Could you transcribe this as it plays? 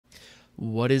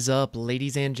What is up,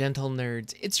 ladies and gentle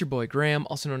nerds? It's your boy Graham,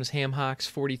 also known as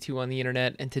HamHawks42 on the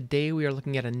internet, and today we are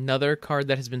looking at another card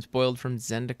that has been spoiled from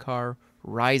Zendikar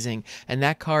Rising, and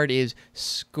that card is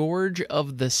Scourge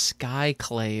of the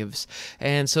Skyclaves.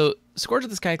 And so Scourge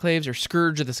of the Skyclaves, or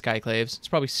Scourge of the Skyclaves, it's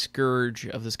probably Scourge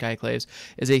of the Skyclaves,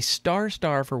 is a star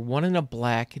for 1 and a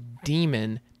black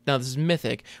demon. Now this is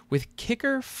mythic with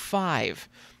kicker 5.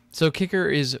 So kicker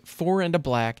is 4 and a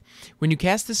black. When you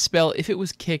cast this spell, if it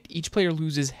was kicked, each player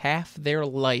loses half their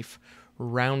life,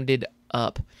 rounded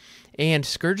up. And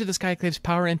Scourge of the Skyclaves'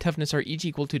 power and toughness are each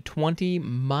equal to 20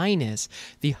 minus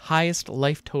the highest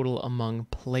life total among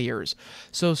players.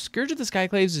 So Scourge of the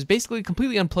Skyclaves is basically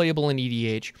completely unplayable in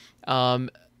EDH.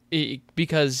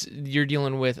 Because you're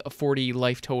dealing with a 40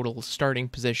 life total starting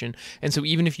position. And so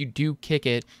even if you do kick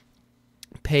it,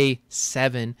 pay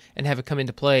 7 and have it come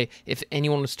into play, if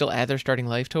anyone was still at their starting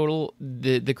life total,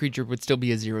 the creature would still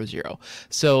be a 0/0.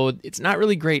 So it's not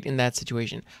really great in that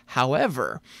situation.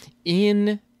 However,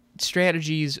 in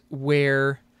strategies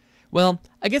where, well,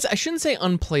 I guess I shouldn't say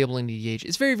unplayable in EDH.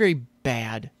 It's very, very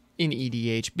bad in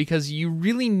EDH because you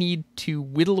really need to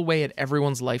whittle away at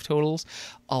everyone's life totals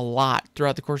a lot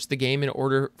throughout the course of the game in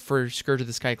order for Scourge of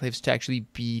the Skyclaves to actually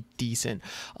be decent.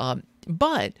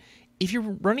 But if you're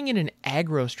running in an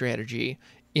aggro strategy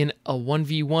in a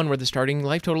 1v1 where the starting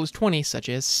life total is 20, such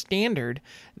as standard,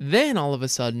 then all of a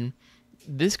sudden,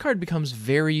 this card becomes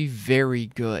very, very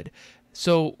good.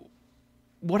 So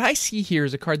what I see here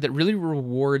is a card that really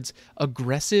rewards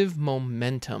aggressive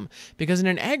momentum, because in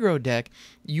an aggro deck,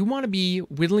 you want to be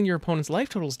whittling your opponent's life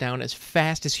totals down as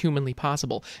fast as humanly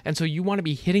possible, and so you want to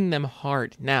be hitting them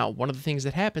hard. Now, one of the things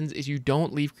that happens is you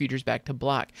don't leave creatures back to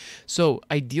block. So,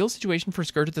 ideal situation for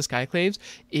Scourge of the Skyclaves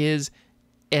is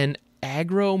an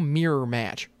aggro mirror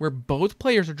match, where both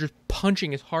players are just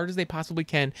punching as hard as they possibly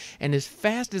can and as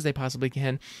fast as they possibly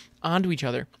can onto each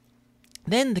other.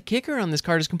 Then the kicker on this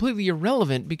card is completely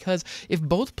irrelevant, because if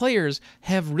both players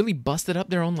have really busted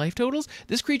up their own life totals,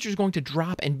 this creature is going to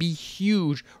drop and be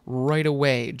huge right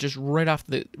away, just right out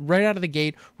of the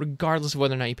gate, regardless of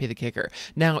whether or not you pay the kicker.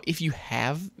 Now, if you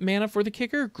have mana for the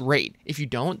kicker, great. If you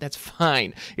don't, that's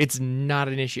fine. It's not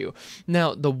an issue.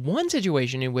 Now, the one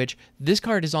situation in which this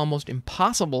card is almost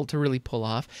impossible to really pull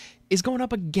off is going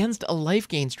up against a life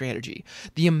gain strategy.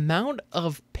 The amount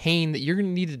of pain that you're going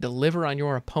to need to deliver on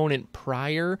your opponent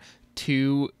prior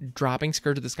to dropping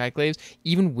Scourge of the Skyclaves,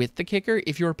 even with the kicker,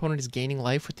 if your opponent is gaining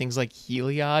life with things like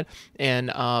Heliod and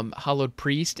Hallowed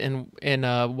Priest and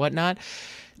whatnot,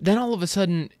 then all of a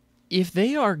sudden, if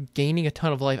they are gaining a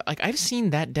ton of life, like I've seen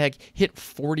that deck hit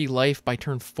 40 life by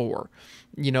turn 4.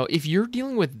 You know, if you're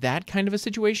dealing with that kind of a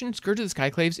situation, Scourge of the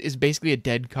Skyclaves is basically a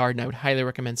dead card, and I would highly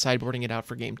recommend sideboarding it out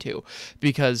for game 2,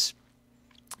 because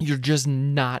you're just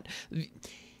not...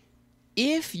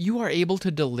 If you are able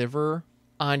to deliver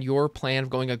on your plan of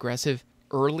going aggressive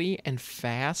early and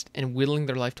fast and whittling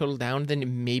their life total down,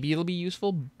 then maybe it'll be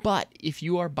useful. But if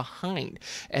you are behind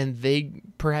and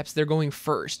perhaps they're going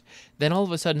first, then all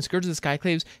of a sudden Scourge of the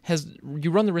Skyclaves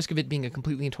you run the risk of it being a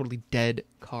completely and totally dead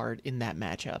card in that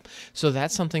matchup. So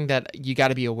that's something that you got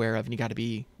to be aware of and you got to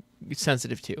be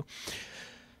sensitive to.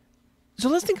 So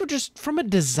let's think of just from a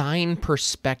design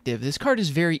perspective. This card is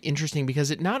very interesting because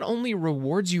it not only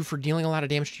rewards you for dealing a lot of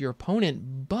damage to your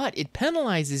opponent, but it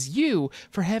penalizes you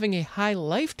for having a high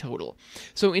life total.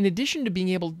 So in addition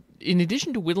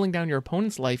to whittling down your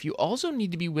opponent's life, you also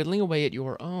need to be whittling away at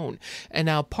your own. And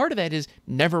now part of that is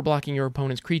never blocking your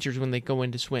opponent's creatures when they go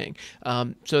into swing.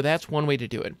 So that's one way to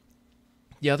do it.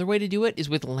 The other way to do it is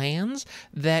with lands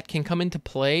that can come into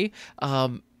play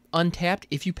untapped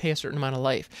if you pay a certain amount of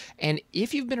life. And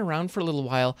if you've been around for a little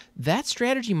while, that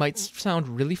strategy might sound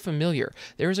really familiar.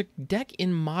 There is a deck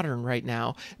in Modern right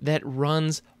now that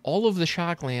runs all of the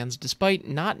shock lands despite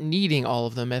not needing all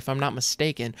of them, if I'm not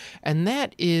mistaken, and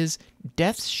that is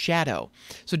Death's Shadow.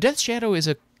 So Death's Shadow is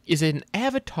an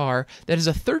avatar that is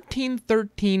a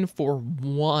 13/13 for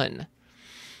 1.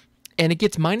 And it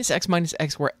gets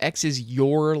 -X, where X is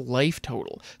your life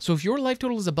total. So if your life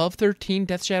total is above 13,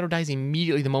 Death Shadow dies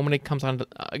immediately the moment it drops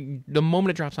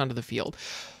onto the field.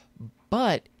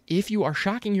 But if you are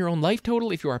shocking your own life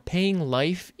total, if you are paying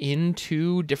life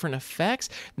into different effects,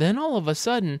 then all of a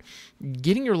sudden,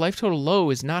 getting your life total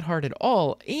low is not hard at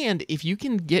all. And if you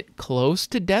can get close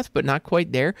to death, but not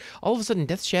quite there, all of a sudden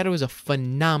Death Shadow is a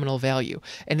phenomenal value.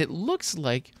 And it looks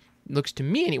to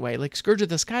me anyway, like Scourge of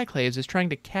the Skyclaves is trying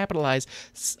to capitalize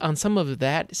on some of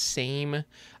that same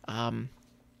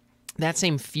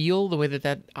feel, the way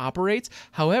that operates.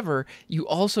 However, you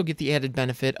also get the added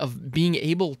benefit of being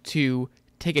able to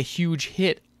take a huge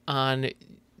hit on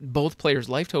both players'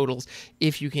 life totals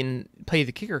if you can pay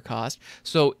the kicker cost.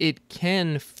 So it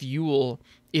can fuel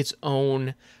its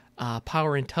own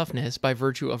power and toughness by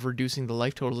virtue of reducing the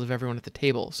life totals of everyone at the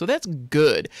table. So that's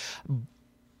good.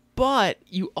 But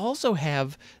you also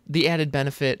have the added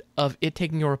benefit of it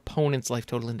taking your opponent's life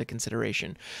total into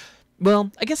consideration.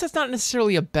 Well, I guess that's not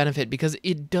necessarily a benefit because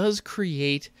it does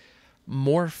create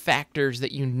more factors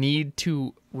that you need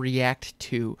to react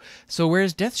to. So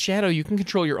whereas Death's Shadow, you can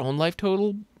control your own life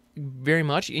total very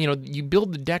much. You know, you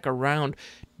build the deck around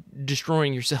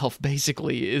destroying yourself,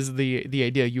 basically, is the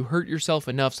idea. You hurt yourself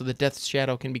enough so that Death's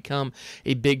Shadow can become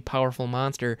a big, powerful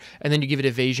monster, and then you give it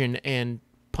evasion and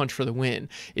punch for the win,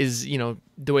 is, you know,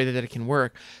 the way that it can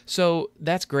work. So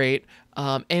that's great.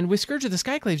 And with Scourge of the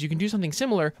Skyclaves, you can do something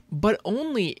similar, but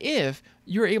only if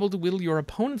you're able to whittle your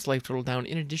opponent's life total down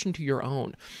in addition to your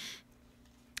own.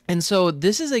 And so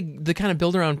this is the kind of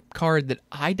build around card that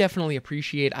I definitely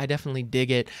appreciate. I definitely dig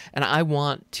it, and I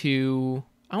want to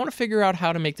figure out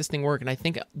how to make this thing work. And I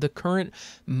think the current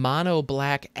mono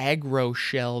black aggro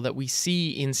shell that we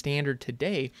see in Standard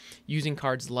today, using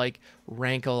cards like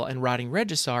Rankle and Rotting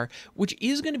Regisaur, which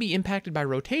is going to be impacted by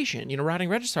rotation. You know, Rotting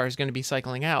Regisaur is going to be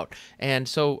cycling out. And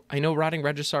so I know Rotting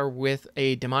Regisaur with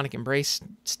a Demonic Embrace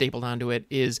stapled onto it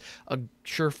is a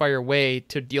surefire way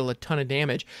to deal a ton of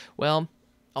damage. Well,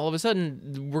 all of a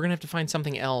sudden, we're going to have to find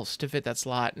something else to fit that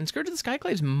slot. And Scourge of the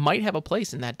Skyclaves might have a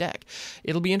place in that deck.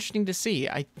 It'll be interesting to see.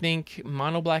 I think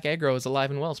Mono Black Aggro is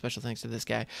alive and well, special thanks to this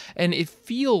guy. And it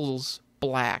feels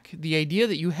black. The idea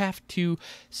that you have to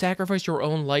sacrifice your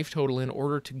own life total in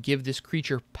order to give this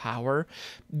creature power,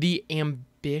 the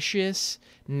ambitious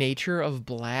nature of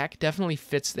black definitely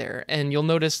fits there. And you'll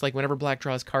notice, like, whenever black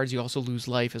draws cards, you also lose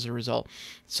life as a result.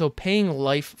 So paying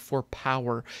life for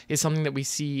power is something that we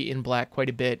see in black quite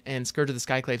a bit, and Scourge of the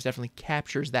Skyclaves definitely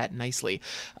captures that nicely.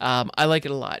 I like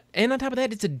it a lot. And on top of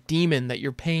that, it's a demon that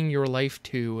you're paying your life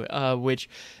to,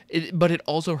 but it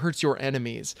also hurts your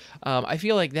enemies. I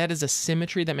feel like that is a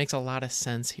symmetry that makes a lot of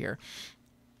sense here.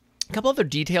 A couple other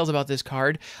details about this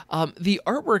card. The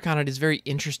artwork on it is very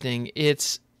interesting.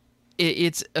 It's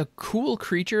a cool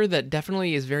creature that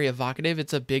definitely is very evocative.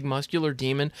 It's a big muscular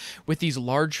demon with these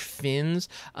large fins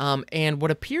and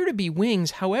what appear to be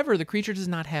wings. However, the creature does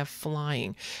not have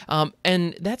flying.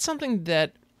 And that's something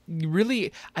that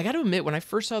really, I got to admit, when I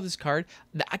first saw this card,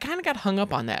 I kind of got hung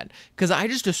up on that because I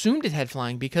just assumed it had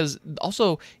flying, because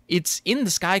also it's in the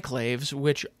Skyclaves,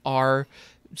 which are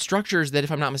structures that,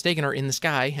 if I'm not mistaken, are in the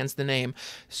sky, hence the name.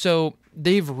 So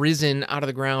they've risen out of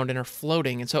the ground and are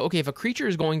floating. And so, okay, if a creature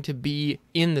is going to be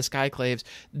in the Skyclaves,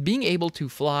 being able to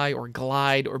fly or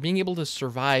glide or being able to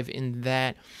survive in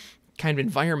that kind of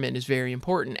environment is very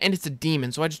important. And it's a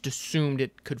demon, so I just assumed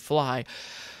it could fly.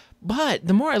 But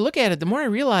the more I look at it, the more I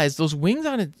realize those wings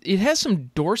on it, it has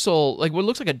some dorsal, like what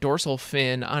looks like a dorsal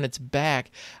fin on its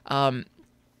back.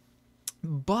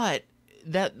 But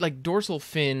that, like, dorsal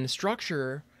fin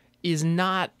structure is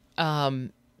not,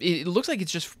 it looks like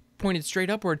it's just pointed straight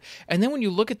upward. And then when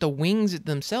you look at the wings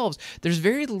themselves, there's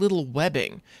very little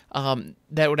webbing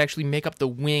that would actually make up the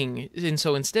wing. And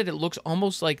so instead it looks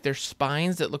almost like there's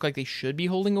spines that look like they should be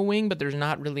holding a wing, but there's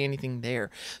not really anything there.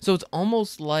 So it's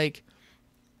almost like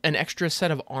an extra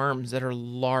set of arms that are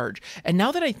large. And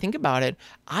now that I think about it,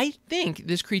 I think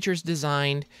this creature is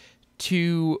designed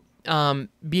to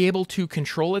be able to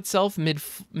control itself in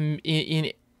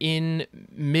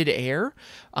mid-air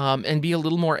and be a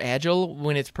little more agile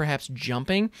when it's perhaps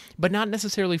jumping, but not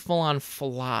necessarily full-on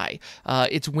fly.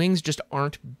 Its wings just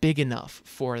aren't big enough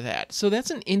for that. So that's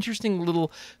an interesting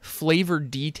little flavor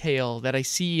detail that I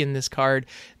see in this card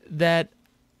that,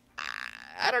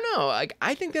 I don't know,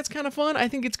 I think that's kind of fun. I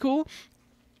think it's cool.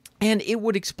 And it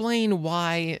would explain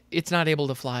why it's not able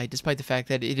to fly, despite the fact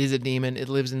that it is a demon. It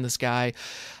lives in the sky.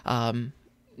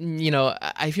 You know,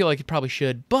 I feel like it probably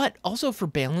should. But also for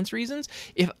balance reasons,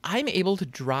 if I'm able to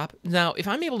drop... Now, if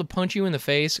I'm able to punch you in the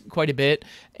face quite a bit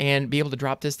and be able to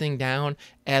drop this thing down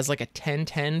as like a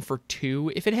 10-10 for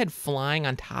 2, if it had flying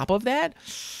on top of that...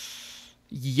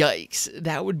 Yikes,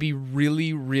 that would be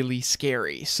really, really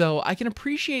scary. So I can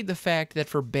appreciate the fact that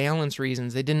for balance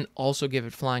reasons, they didn't also give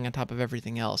it flying on top of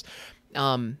everything else.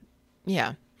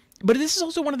 Yeah. But this is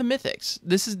also one of the mythics.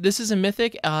 This is a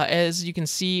mythic, as you can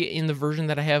see in the version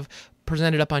that I have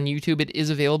presented up on YouTube. It is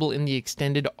available in the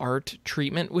extended art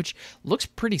treatment, which looks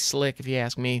pretty slick if you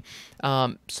ask me.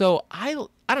 So I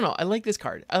don't know. I like this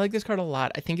card. I like this card a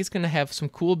lot. I think it's going to have some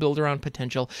cool build-around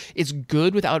potential. It's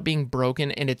good without being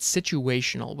broken, and it's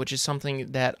situational, which is something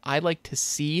that I like to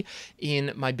see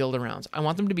in my build-arounds. I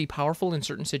want them to be powerful in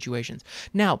certain situations.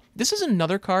 Now, this is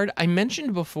another card I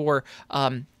mentioned before.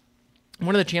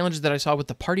 one of the challenges that I saw with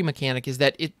the party mechanic is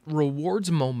that it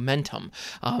rewards momentum.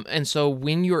 And so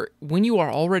when you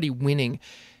are already winning,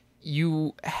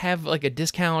 you have like a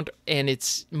discount, and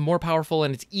it's more powerful,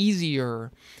 and it's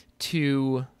easier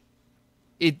to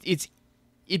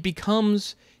it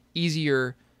becomes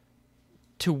easier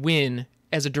to win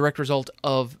as a direct result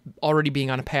of already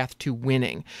being on a path to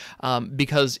winning.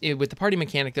 Because with the party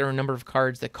mechanic, there are a number of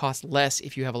cards that cost less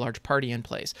if you have a large party in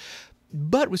place.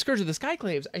 But with Scourge of the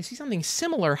Skyclaves, I see something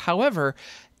similar. However,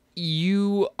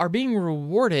 you are being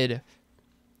rewarded.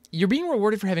 You're being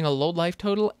rewarded for having a low life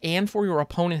total and for your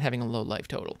opponent having a low life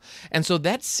total. And so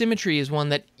that symmetry is one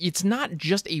that it's not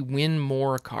just a win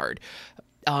more card.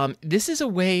 This is a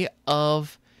way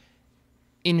of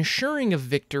ensuring a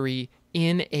victory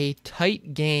in a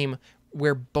tight game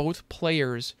where both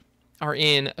players are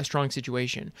in a strong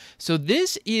situation. So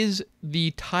this is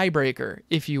the tiebreaker,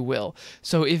 if you will.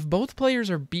 So if both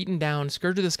players are beaten down,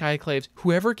 Scourge of the Skyclaves,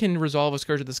 whoever can resolve a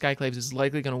Scourge of the Skyclaves is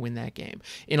likely going to win that game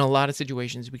in a lot of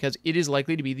situations, because it is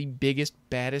likely to be the biggest,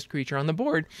 baddest creature on the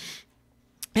board.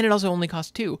 And it also only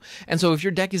costs 2. And so if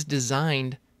your deck is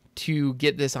designed to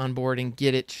get this on board and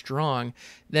get it strong,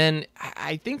 then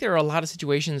I think there are a lot of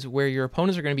situations where your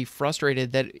opponents are going to be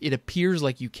frustrated that it appears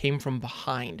like you came from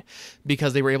behind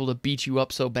because they were able to beat you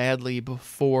up so badly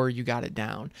before you got it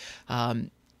down.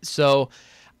 So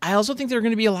I also think there are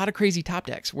going to be a lot of crazy top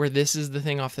decks where this is the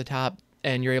thing off the top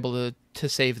and you're able to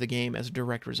save the game as a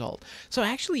direct result. So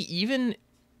actually, even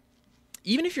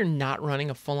if you're not running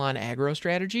a full-on aggro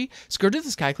strategy, Scourge of the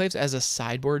Skyclaves as a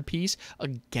sideboard piece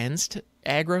against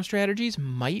aggro strategies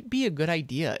might be a good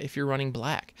idea if you're running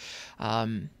black.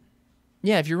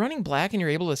 Yeah, if you're running black and you're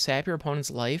able to sap your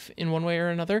opponent's life in one way or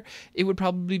another, it would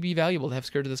probably be valuable to have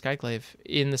Scourge of the Skyclave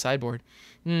in the sideboard.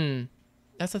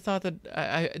 That's a thought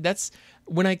that that's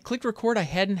when I clicked record, I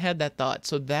hadn't had that thought,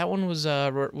 so that one was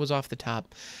off the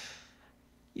top.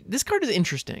 This card is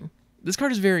interesting. This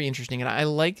card is very interesting, and I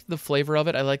like the flavor of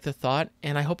it. I like the thought,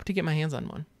 and I hope to get my hands on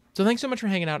one. So thanks so much for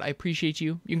hanging out. I appreciate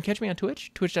you. You can catch me on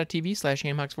Twitch,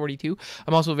 twitch.tv/GameHawks42.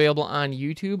 I'm also available on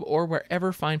YouTube or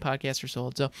wherever fine podcasts are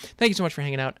sold. So thank you so much for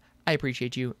hanging out. I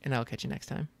appreciate you, and I'll catch you next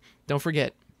time. Don't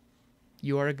forget,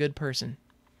 you are a good person,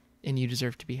 and you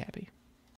deserve to be happy.